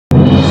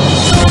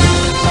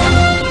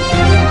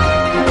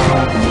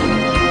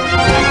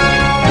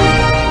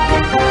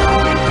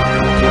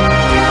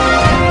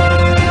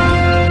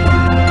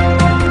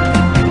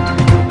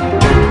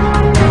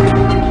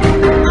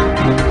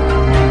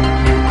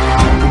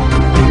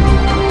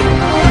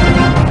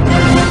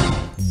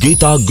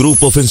Geeta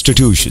Group of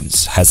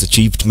Institutions has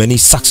achieved many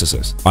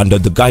successes under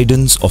the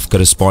guidance of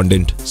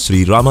correspondent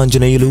Sri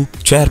Ramanjanayalu,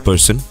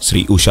 Chairperson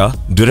Sri Usha,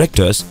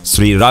 Directors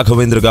Sri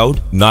Raghavendra Gaud,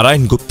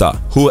 Narayan Gupta,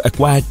 who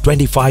acquired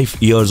 25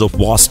 years of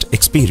vast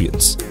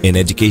experience in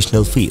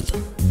educational field.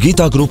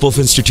 Geeta Group of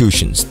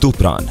Institutions,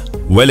 Tupran,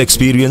 well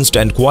experienced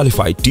and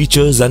qualified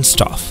teachers and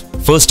staff.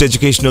 First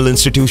educational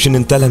institution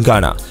in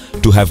Telangana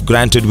to have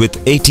granted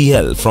with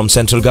ATL from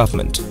central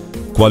government.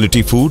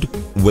 Quality food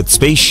with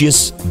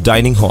spacious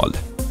dining hall.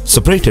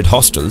 Separated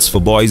hostels for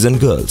boys and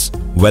girls.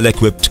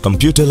 Well-equipped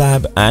computer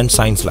lab and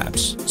science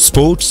labs.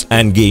 Sports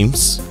and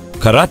games.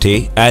 Karate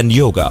and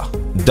yoga.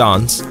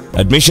 Dance.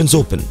 Admissions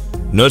open.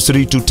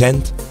 Nursery to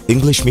 10th.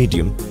 English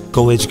medium.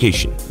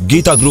 Co-education.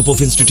 Geeta Group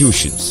of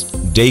Institutions.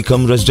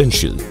 Daycom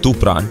Residential.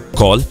 Tupran.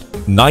 Call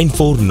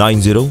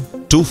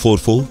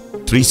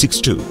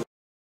 9490-244-362.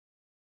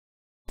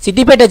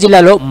 Siddipet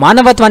జిల్లాలో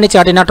మానవత్వాన్ని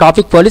చాటిన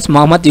traffic police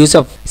Mohammed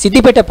Yusuf.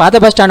 Siddipet పాత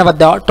bus stand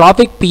వద్ద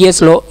traffic PS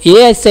లో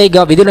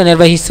ఏఎస్ఐగా విధులు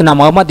నిర్వహిస్తున్న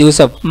మహమ్మద్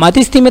యూసఫ్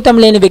మతి స్థిమితం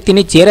లేని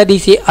వ్యక్తిని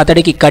చేరదీసి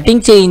అతడికి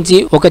కటింగ్ చేయించి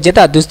ఒక జత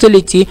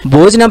దుస్తులిచ్చి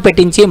భోజనం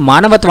పెట్టించి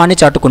మానవత్వాన్ని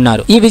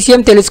చాటుకున్నారు. ఈ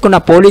విషయం తెలుసుకున్న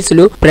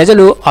పోలీసులు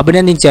ప్రజలు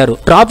అభినందించారు.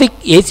 ట్రాఫిక్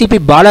ఏసీపీ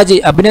బాలాజీ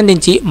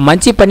అభినందించి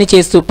మంచి పని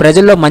చేస్తూ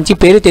ప్రజల్లో మంచి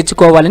పేరు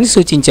తెచ్చుకోవాలని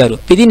సూచించారు.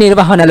 విధి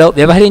నిర్వహణలో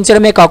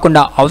వ్యవహరించడమే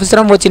కాకుండా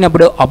అవసరం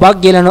వచ్చినప్పుడు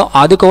అభాగ్యులను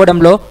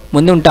ఆదుకోవడంలో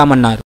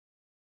ముందుంటామన్నారు.